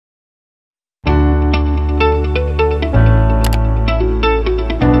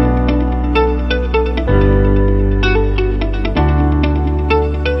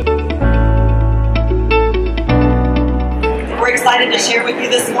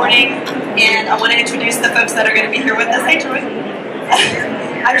morning, and I want to introduce the folks that are going to be here with us. Hey, Troy.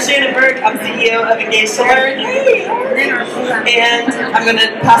 I'm Shannon Burke. I'm CEO of Engage to Learn. Hey. And I'm going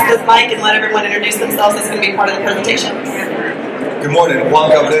to pass this mic and let everyone introduce themselves. It's going to be part of the presentation. Good morning.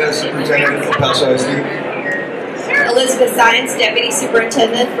 Juan Cabrera, Superintendent of Paso ISD. Elizabeth Science, Deputy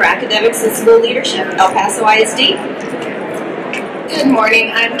Superintendent for Academics and School Leadership, El Paso ISD. Good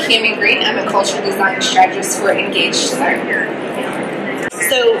morning. I'm Cammie Green. I'm a Culture Design Strategist for Engage to Learn.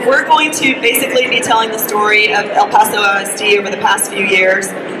 So we're going to basically be telling the story of El Paso ISD over the past few years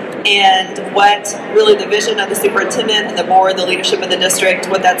and what really the vision of the superintendent and the board, the leadership of the district,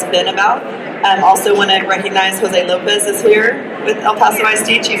 what that's been about. Also want to recognize Jose Lopez is here with El Paso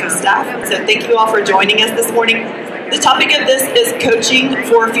ISD, Chief of Staff. So thank you all for joining us this morning. The topic of this is coaching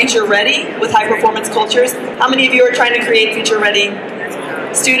for future ready with high performance cultures. How many of you are trying to create future ready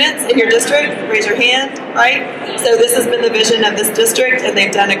students in your district? Raise your hand, right? So this has been the vision of this district, and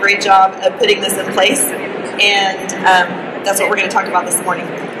they've done a great job of putting this in place. And that's what we're going to talk about this morning.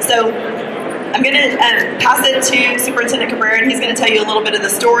 So I'm going to pass it to Superintendent Cabrera, and he's going to tell you a little bit of the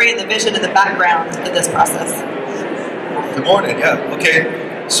story and the vision and the background of this process. Good morning. Yeah.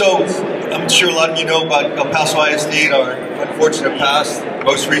 Okay. So I'm sure a lot of you know about El Paso ISD and our unfortunate past.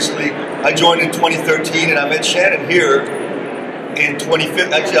 Most recently, I joined in 2013, and I met Shannon here in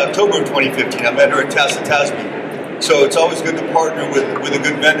October of 2015. I met her at Tasby. So it's always good to partner with a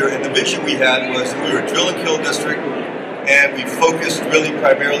good vendor. And the vision we had was we were a drill and kill district, and we focused really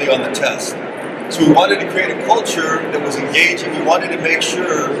primarily on the test. So we wanted to create a culture that was engaging. We wanted to make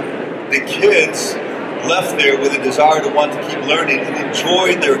sure the kids left there with a desire to want to keep learning and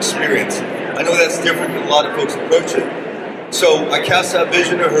enjoy their experience. I know that's different than a lot of folks approach it. So I cast that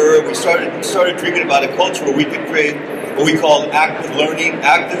vision to her. We started dreaming about a culture where we could create what we call active learning,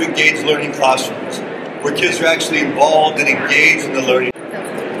 active engaged learning classrooms, where kids are actually involved and engaged in the learning.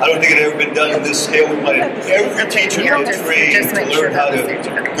 I don't think it had ever been done in this scale. We wanted every teacher to get trained to learn how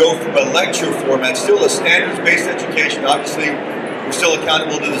to go from a lecture format, still a standards-based education. Obviously, we're still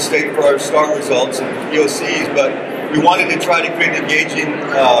accountable to the state for our STAR results and POCs, but we wanted to try to create an engaging,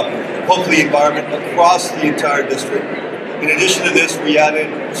 hopefully, environment across the entire district. In addition to this, we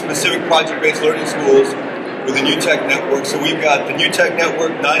added specific project-based learning schools with the New Tech Network. So we've got the New Tech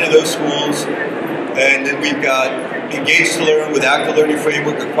Network, 9 of those schools, and then we've got Engage to Learn with Active Learning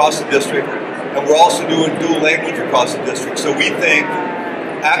Framework across the district, and we're also doing dual language across the district. So we think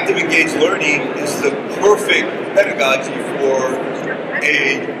active engaged learning is the perfect pedagogy for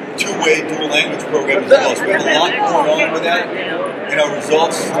a two-way dual language program as well. So we have a lot going on with that, and our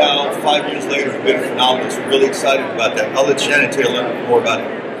results now, 5 years later, have been phenomenal. So we're really excited about that. I'll let Shannon tell you a little bit more about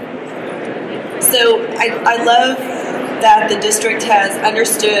it. So I love that the district has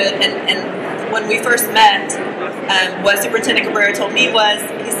understood, and when we first met, what Superintendent Cabrera told me was,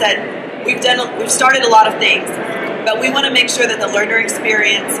 he said, we've started a lot of things, but we want to make sure that the learner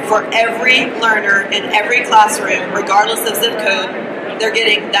experience for every learner in every classroom, regardless of zip code, they're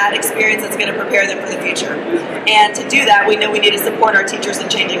getting that experience that's going to prepare them for the future. And to do that, we know we need to support our teachers in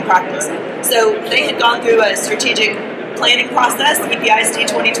changing practice. So they had gone through a strategic planning process, EPISD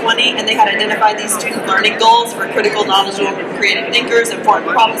 2020, and they had identified these student learning goals for critical, knowledgeable, creative thinkers, informed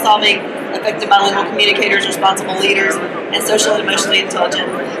problem solving, effective bilingual communicators, responsible leaders, and social and emotionally intelligent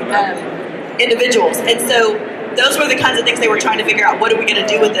individuals. And so those were the kinds of things they were trying to figure out, what are we going to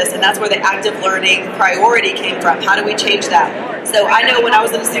do with this? And that's where the active learning priority came from. How do we change that? So I know when I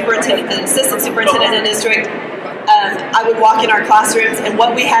was an assistant superintendent in the district, I would walk in our classrooms, and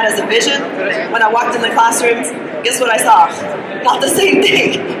what we had as a vision, when I walked in the classrooms, guess what I saw? Not the same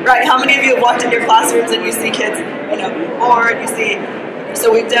thing, right? How many of you have walked in your classrooms and you see kids, bored, you see,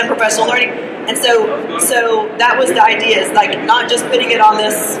 so we've done professional learning. And so that was the idea, is like not just putting it on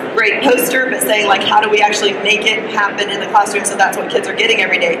this great poster, but saying like, how do we actually make it happen in the classroom so that's what kids are getting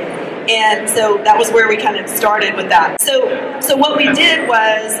every day? And so that was where we kind of started with that. So what we did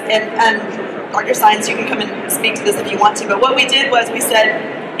was, and Dr. Science, you can come and speak to this if you want to, but what we did was we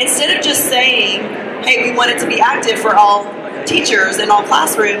said, instead of just saying, hey, we want it to be active for all teachers in all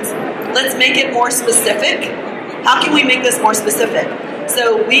classrooms, let's make it more specific. How can we make this more specific?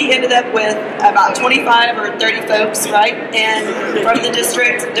 So we ended up with about 25 or 30 folks, right? And from the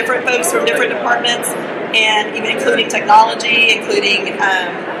district, different folks from different departments, and even including technology, including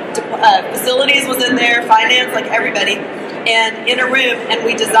facilities was in there, finance, like everybody, and in a room, and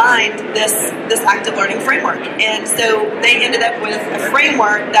we designed this active learning framework. And so they ended up with a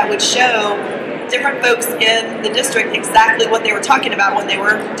framework that would show different folks in the district exactly what they were talking about when they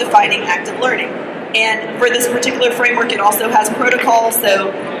were defining active learning. And for this particular framework, it also has protocols,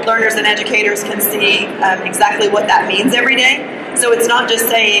 so learners and educators can see exactly what that means every day. So it's not just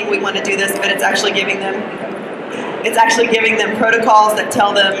saying we want to do this, but it's actually giving them protocols that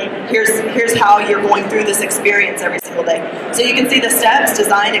tell them here's how you're going through this experience every single day. So you can see the steps: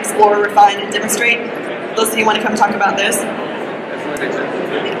 design, explore, refine, and demonstrate. Those of you want to come talk about this?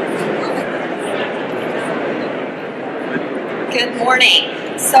 Good morning.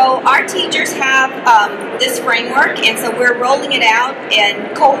 So our teachers have this framework, and so we're rolling it out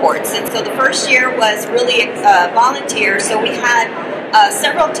in cohorts. And so the first year was really volunteer. So we had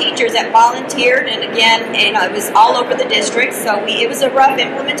several teachers that volunteered, and again, it was all over the district. So it was a rough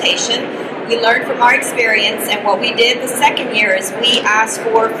implementation. We learned from our experience, and what we did the second year is we asked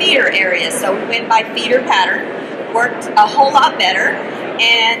for feeder areas. So we went by feeder pattern, worked a whole lot better.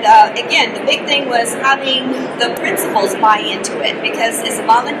 And again, the big thing was having the principals buy into it, because as a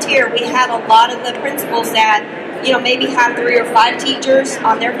volunteer, we had a lot of the principals that, maybe have 3 or 5 teachers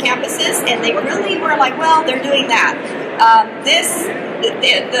on their campuses, and they really were like, well, they're doing that.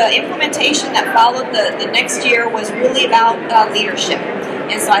 The implementation that followed the next year was really about leadership.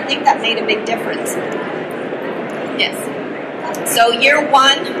 And so I think that made a big difference. Yes. So year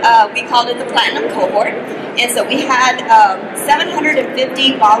 1, we called it the Platinum Cohort. And so we had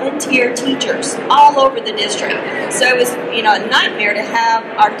 750 volunteer teachers all over the district. So it was, a nightmare to have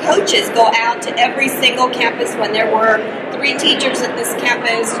our coaches go out to every single campus when there were 3 teachers at this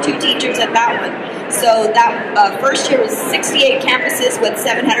campus, 2 teachers at that one. So that first year was 68 campuses with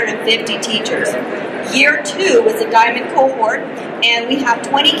 750 teachers. Year 2 was a Diamond Cohort, and we have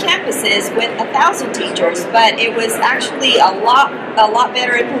 20 campuses with 1,000 teachers, but it was actually a lot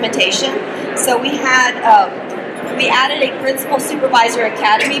better implementation. So we had we added a Principal Supervisor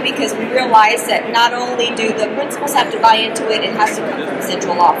Academy, because we realized that not only do the principals have to buy into it, it has to come from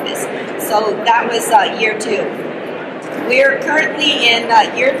central office. So that was year 2. We're currently in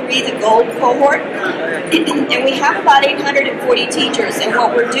year 3, the Gold Cohort, and we have about 840 teachers. And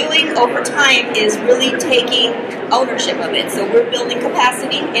what we're doing over time is really taking ownership of it. So we're building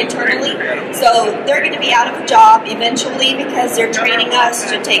capacity internally. So they're going to be out of a job eventually, because they're training us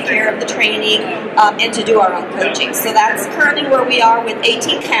to take care of the training and to do our own coaching. So that's currently where we are with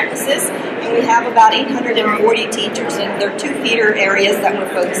 18 campuses, and we have about 840 teachers, and there are 2 feeder areas that we're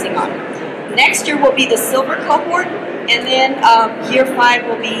focusing on. Next year will be the Silver Cohort, and then year 5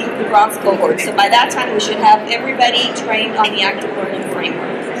 will be the Bronze Cohort. So by that time, we should have everybody trained on the active learning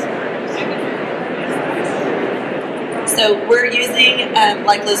framework. So we're using,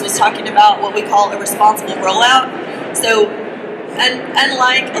 like Liz was talking about, what we call a responsible rollout. So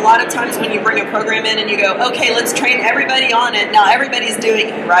unlike a lot of times when you bring a program in and you go, okay, let's train everybody on it, now everybody's doing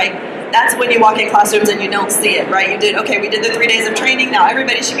it, right? That's when you walk in classrooms and you don't see it, right? We did the 3 days of training, now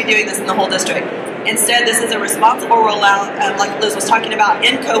everybody should be doing this in the whole district. Instead, this is a responsible rollout, like Liz was talking about,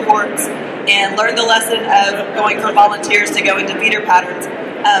 in cohorts, and learn the lesson of going from volunteers to going to feeder patterns.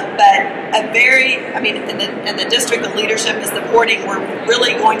 In the district, the leadership is supporting. We're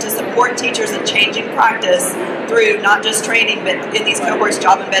really going to support teachers in changing practice through not just training, but in these cohorts,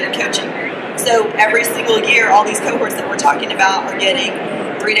 job-embedded coaching. So every single year, all these cohorts that we're talking about are getting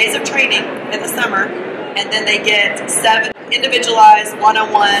 3 days of training in the summer, and then they get 7 individualized,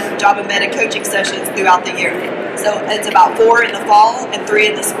 one-on-one, job-embedded coaching sessions throughout the year. So it's about 4 in the fall and 3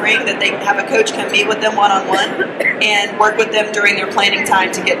 in the spring that they have a coach come meet with them one-on-one and work with them during their planning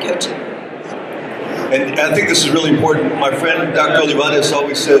time to get coaching. And I think this is really important. My friend Dr. Olivares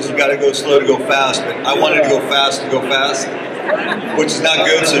always says you got to go slow to go fast, but I wanted to go fast, which is not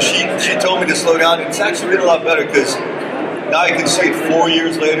good. So she told me to slow down, and it's actually been a lot better, because now I can see it 4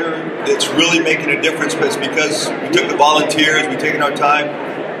 years later. It's really making a difference, but it's because we took the volunteers, we've taken our time,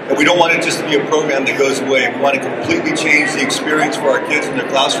 and we don't want it just to be a program that goes away. We want to completely change the experience for our kids in their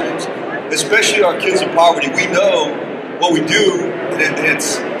classrooms, especially our kids in poverty. We know what we do, and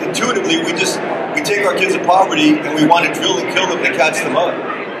it's intuitively, we take our kids in poverty and we want to drill and kill them to catch them up.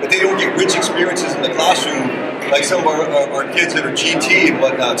 But they don't get rich experiences in the classroom like some of our kids that are GT and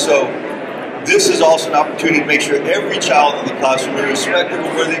whatnot. So this is also an opportunity to make sure every child in the classroom, irrespective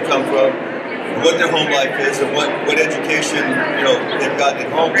of where they come from, what their home life is, and what education they've gotten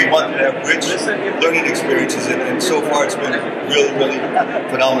at home, we want them to have rich learning experiences, and so far it's been really, really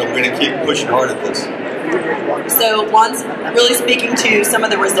phenomenal. We're going to keep pushing hard at this. So Juan's really speaking to some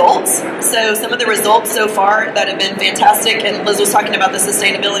of the results. So some of the results so far that have been fantastic, and Liz was talking about the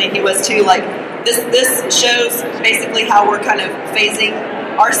sustainability, he was too. Like this shows basically how we're kind of phasing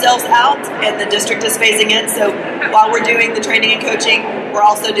ourselves out, and the district is phasing in. So while we're doing the training and coaching, we're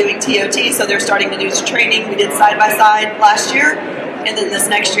also doing TOT, so they're starting to do training. We did side-by-side last year, and then this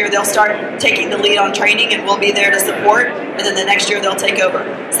next year they'll start taking the lead on training, and we'll be there to support, and then the next year they'll take over.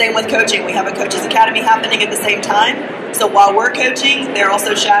 Same with coaching. We have a Coaches Academy happening at the same time, so while we're coaching, they're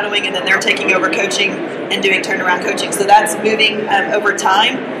also shadowing, and then they're taking over coaching and doing turnaround coaching. So that's moving over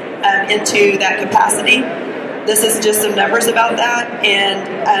time into that capacity. This is just some numbers about that,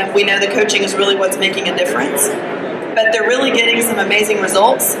 and we know the coaching is really what's making a difference. But they're really getting some amazing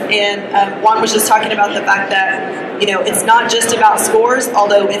results. And Juan was just talking about the fact that, you know, it's not just about scores,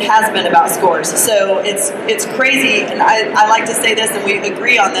 although it has been about scores. So it's crazy, and I like to say this, and we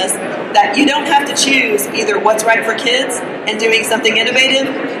agree on this, that you don't have to choose either what's right for kids and doing something innovative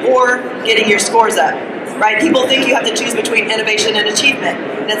or getting your scores up. Right? People think you have to choose between innovation and achievement.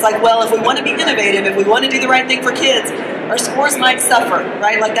 And it's like, well, if we want to be innovative, if we want to do the right thing for kids, our scores might suffer,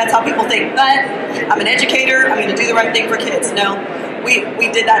 right? Like that's how people think. But I'm an educator, I'm going to do the right thing for kids. No, we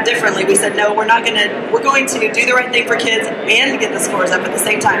did that differently. We said, no, we're going to do the right thing for kids and get the scores up at the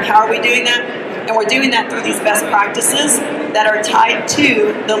same time. How are we doing that? And we're doing that through these best practices that are tied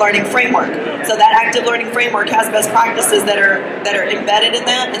to the learning framework. So that active learning framework has best practices that are embedded in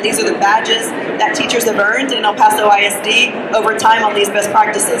that, and these are the badges that teachers have earned in El Paso ISD over time on these best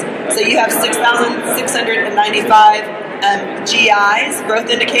practices. So you have 6,695 GIs, growth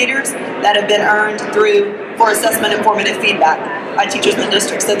indicators, that have been earned for assessment and formative feedback by teachers in the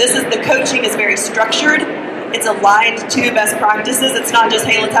district. So the coaching is very structured. It's aligned to best practices. It's not just,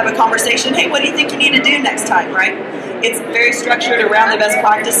 hey, let's have a conversation. Hey, what do you think you need to do next time, right? It's very structured around the best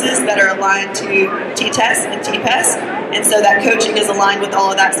practices that are aligned to T-TEST and T-PEST. And so that coaching is aligned with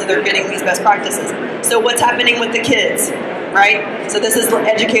all of that, so they're getting these best practices. So what's happening with the kids, right? So this is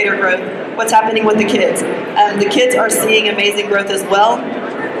educator growth. What's happening with the kids? The kids are seeing amazing growth as well.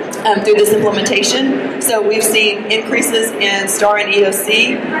 Through this implementation. So we've seen increases in STAR and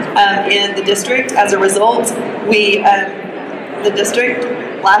EOC in the district. As a result, the district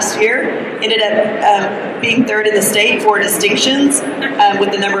last year ended up being third in the state for distinctions with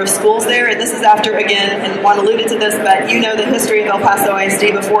the number of schools there. And this is after, again, and Juan alluded to this, but you know the history of El Paso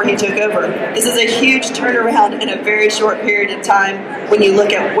ISD before he took over. This is a huge turnaround in a very short period of time when you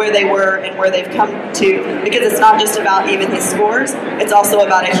look at where they were and where they've come to, because it's not just about even these scores, it's also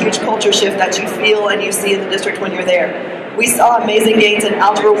about a huge culture shift that you feel and you see in the district when you're there. We saw amazing gains in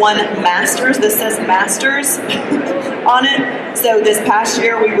Algebra 1 Masters. This says Masters on it. So this past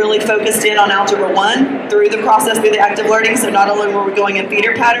year, we really focused in on Algebra 1 through the process, through the active learning. So not only were we going in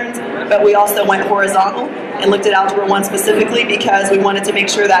feeder patterns, but we also went horizontal and looked at Algebra 1 specifically because we wanted to make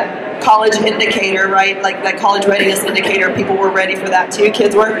sure that college indicator, right, like that college readiness indicator, people were ready for that too,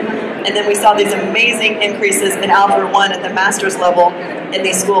 kids were. And then we saw these amazing increases in Algebra 1 at the master's level in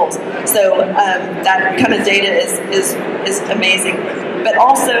these schools. So that kind of data is amazing. But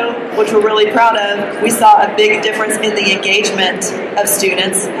also, which we're really proud of, we saw a big difference in the engagement of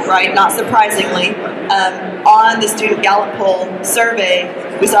students, right? Not surprisingly. On the Student Gallup Poll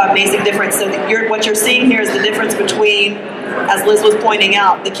survey, we saw an amazing difference. So what you're seeing here is the difference between, as Liz was pointing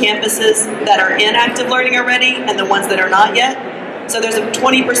out, the campuses that are in active learning already and the ones that are not yet. So there's a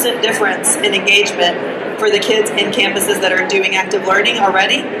 20% difference in engagement for the kids in campuses that are doing active learning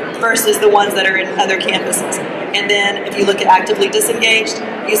already versus the ones that are in other campuses. And then if you look at actively disengaged,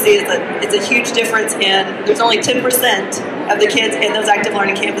 you see it's a huge difference in, there's only 10% of the kids in those active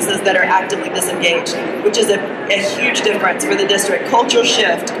learning campuses that are actively disengaged, which is a huge difference for the district. Cultural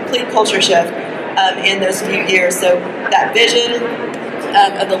shift, complete culture shift in those few years. So that vision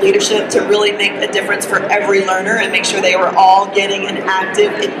of the leadership to really make a difference for every learner and make sure they were all getting an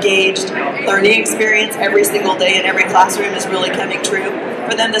active, engaged learning experience every single day in every classroom is really coming true.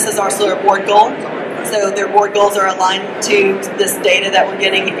 For them, this is also their board goal. So their board goals are aligned to this data that we're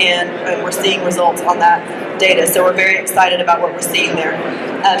getting in, and we're seeing results on that data. So we're very excited about what we're seeing there.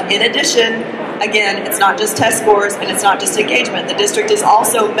 In addition, again, it's not just test scores and it's not just engagement. The district is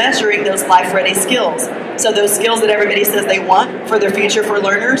also measuring those life-ready skills. So those skills that everybody says they want for their future for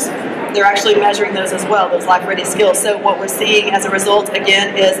learners, they're actually measuring those as well, those life-ready skills. So what we're seeing as a result,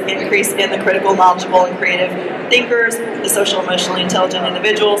 again, is increase in the critical, knowledgeable, and creative thinkers, the social, emotionally intelligent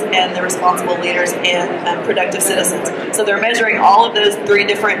individuals, and the responsible leaders and productive citizens. So they're measuring all of those three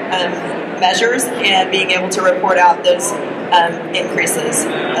different measures and being able to report out those increases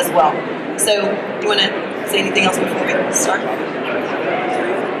as well. So do you want to say anything else before we start?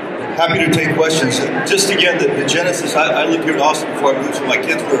 Happy to take questions. Just again, the genesis, I lived here in Austin before I moved, so my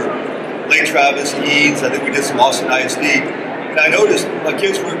kids were Lake Travis, Eads, I think we did some Austin ISD. And I noticed my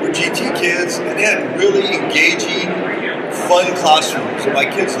kids were GT kids, and they had really engaging, fun classrooms. And my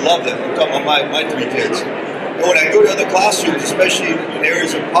kids loved it. I'm talking about my three kids. And when I go to other classrooms, especially in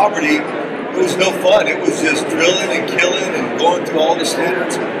areas of poverty, it was no fun. It was just drilling and killing and going through all the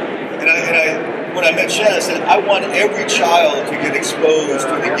standards. When I met Shannon, I said, I want every child to get exposed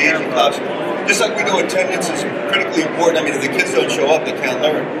to an engaging classroom. Just like we know attendance is critically important. I mean, if the kids don't show up, they can't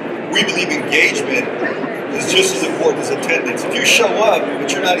learn. We believe engagement is just as important as attendance. If you show up,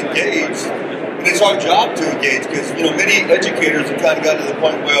 but you're not engaged, and it's our job to engage, because many educators have kind of gotten to the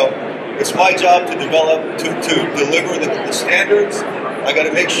point, well, it's my job to develop, to deliver the standards. I got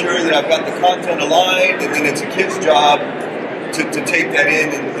to make sure that I've got the content aligned, and then it's a kid's job to take that in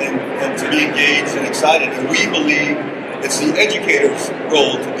and to be engaged and excited. And we believe it's the educator's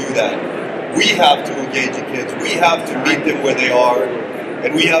role to do that. We have to engage the kids. We have to meet them where they are,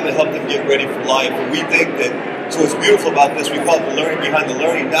 and we have to help them get ready for life. And we think that, so what's beautiful about this, we call it the learning behind the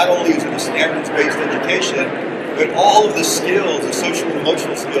learning. Not only is it a standards-based education, but all of the skills, the social and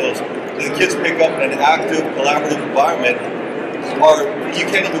emotional skills that the kids pick up in an active, collaborative environment you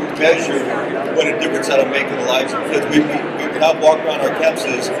can't even measure what a difference that'll make in the lives of kids. We can out walk around our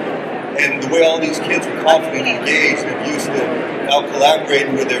campuses, and the way all these kids are confident, engaged, and used to now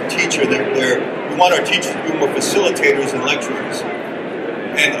collaborating with their teacher. We want our teachers to be more facilitators and lecturers.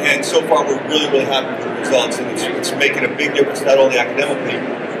 And so far, we're really, really happy with the results, and it's making a big difference not only academically,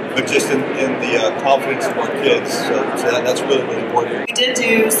 but just in the confidence of our kids. So that's really, really important. We did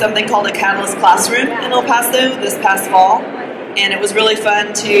do something called a Catalyst Classroom in El Paso this past fall, and it was really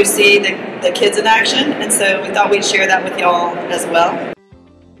fun to see the kids in action, and so we thought we'd share that with y'all as well.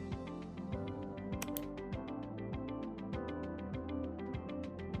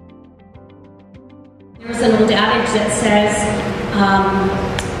 There's an old adage that says,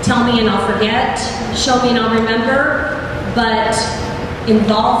 tell me and I'll forget, show me and I'll remember, but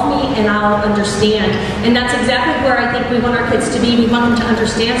involve me and I'll understand. And that's exactly where I think we want our kids to be. We want them to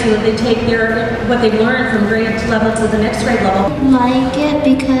understand so that they take what they've learned from grade level to the next grade level. I like it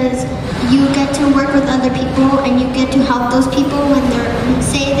because you get to work with other people and you get to help those people when they're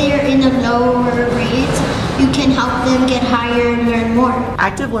in a lower grades. You can help them get higher and learn more.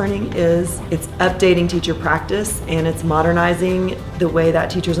 Active learning it's updating teacher practice, and it's modernizing the way that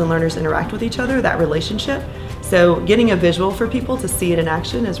teachers and learners interact with each other, that relationship. So getting a visual for people to see it in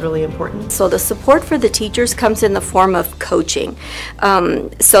action is really important. So the support for the teachers comes in the form of coaching.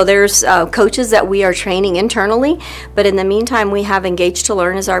 So there's coaches that we are training internally, but in the meantime we have Engage to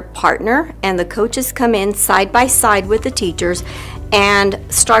Learn as our partner, and the coaches come in side by side with the teachers and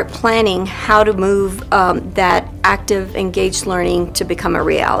start planning how to move that active engaged learning to become a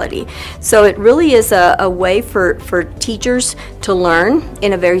reality. So it really is a way for teachers to learn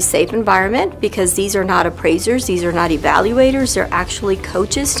in a very safe environment, because these are not appraisers, these are not evaluators, they're actually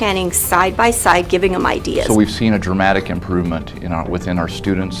coaches standing side by side giving them ideas. So we've seen a dramatic improvement within our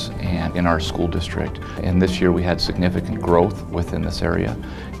students and in our school district, and this year we had significant growth within this area.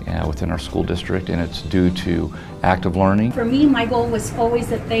 Within our school district, and it's due to active learning. For me, my goal was always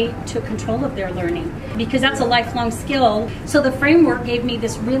that they took control of their learning, because that's a lifelong skill. So the framework gave me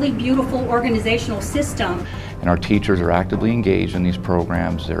this really beautiful organizational system. And our teachers are actively engaged in these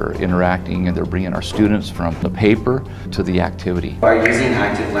programs. They're interacting and they're bringing our students from the paper to the activity. By using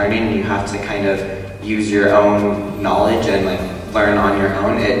active learning, you have to kind of use your own knowledge and learn on your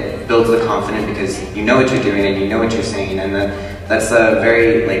own. It builds the confidence because you know what you're doing and you know what you're saying, and that's a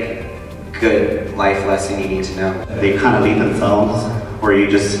very good life lesson you need to know. They kind of lead themselves, where you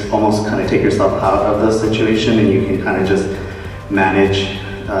just almost kind of take yourself out of the situation and you can kind of just manage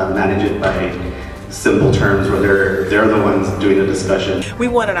it by simple terms where they're the ones doing the discussion. We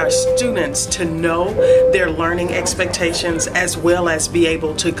wanted our students to know their learning expectations as well as be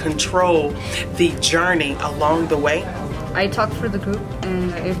able to control the journey along the way. I talk for the group,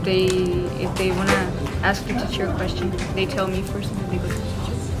 and if they want to ask the teacher a question, they tell me first and then they go to the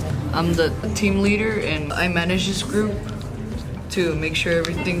teacher. I'm the team leader and I manage this group to make sure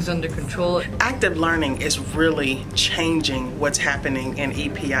everything's under control. Active learning is really changing what's happening in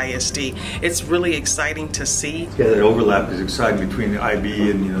EPISD. It's really exciting to see. Yeah, that overlap is exciting between the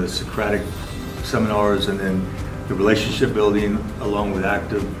IB and the Socratic seminars, and then the relationship building along with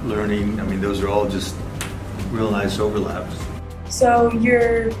active learning. I mean, those are all just real nice overlaps. So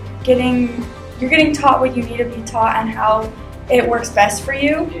you're getting taught what you need to be taught and how it works best for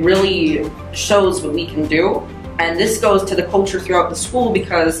you. It really shows what we can do. And this goes to the culture throughout the school,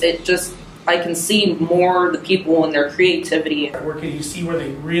 because I can see more the people and their creativity. Where can you see where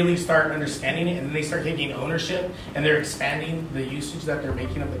they really start understanding it, and then they start taking ownership and they're expanding the usage that they're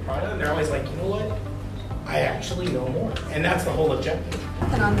making of the product. They're always like, you know what? I actually know more. And that's the whole objective.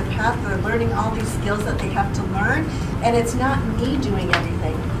 And on the path, they're learning all these skills that they have to learn, and it's not me doing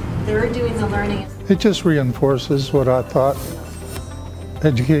everything. They're doing the learning. It just reinforces what I thought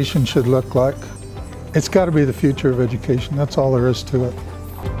education should look like. It's got to be the future of education. That's all there is to it.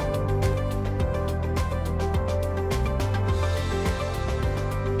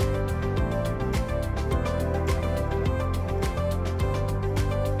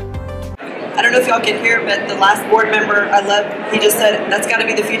 I don't know if y'all can hear, but the last board member, he just said, that's got to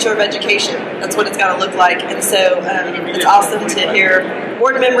be the future of education. That's what it's got to look like. And so it's awesome to hear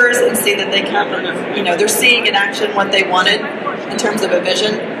board members and see that they come and, they're seeing in action what they wanted in terms of a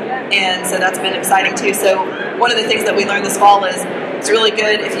vision. And so that's been exciting too. So one of the things that we learned this fall is it's really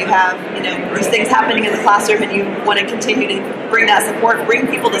good if you have, these things happening in the classroom and you want to continue to bring that support, bring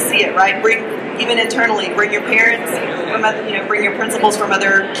people to see it, right? Even internally, bring your parents from other, bring your principals from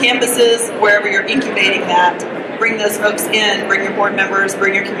other campuses, wherever you're incubating that. Bring those folks in, bring your board members,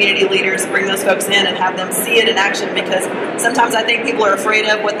 bring your community leaders, bring those folks in and have them see it in action, because sometimes I think people are afraid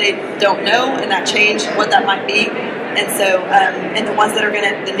of what they don't know and that change, what that might be. And so, and the ones that are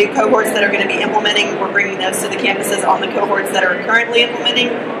the new cohorts that are going to be implementing, we're bringing those to the campuses on the cohorts that are currently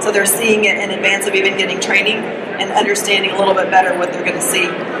implementing, so they're seeing it in advance of even getting training and understanding a little bit better what they're going to see.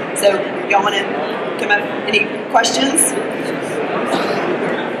 So, y'all want to come up? Any questions?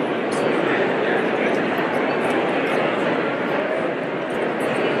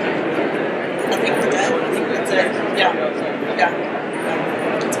 Nothing for that? I think that's it. Yeah.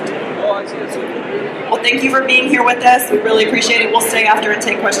 Well, thank you for being here with us. We really appreciate it. We'll stay after and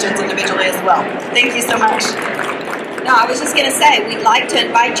take questions individually as well. Thank you so much. No, I was just going to say, we'd like to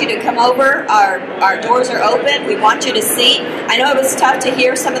invite you to come over. Our doors are open. We want you to see. I know it was tough to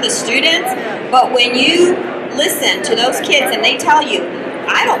hear some of the students, but when you listen to those kids and they tell you,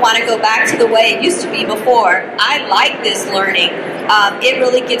 I don't want to go back to the way it used to be before. I like this learning. It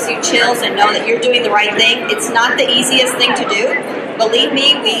really gives you chills and know that you're doing the right thing. It's not the easiest thing to do. Believe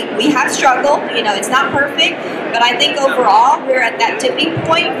me, we have struggled. It's not perfect, but I think overall we're at that tipping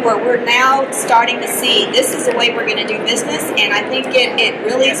point where we're now starting to see this is the way we're going to do business, and I think it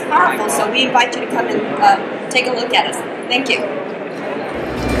really is powerful. So we invite you to come and take a look at us. Thank you.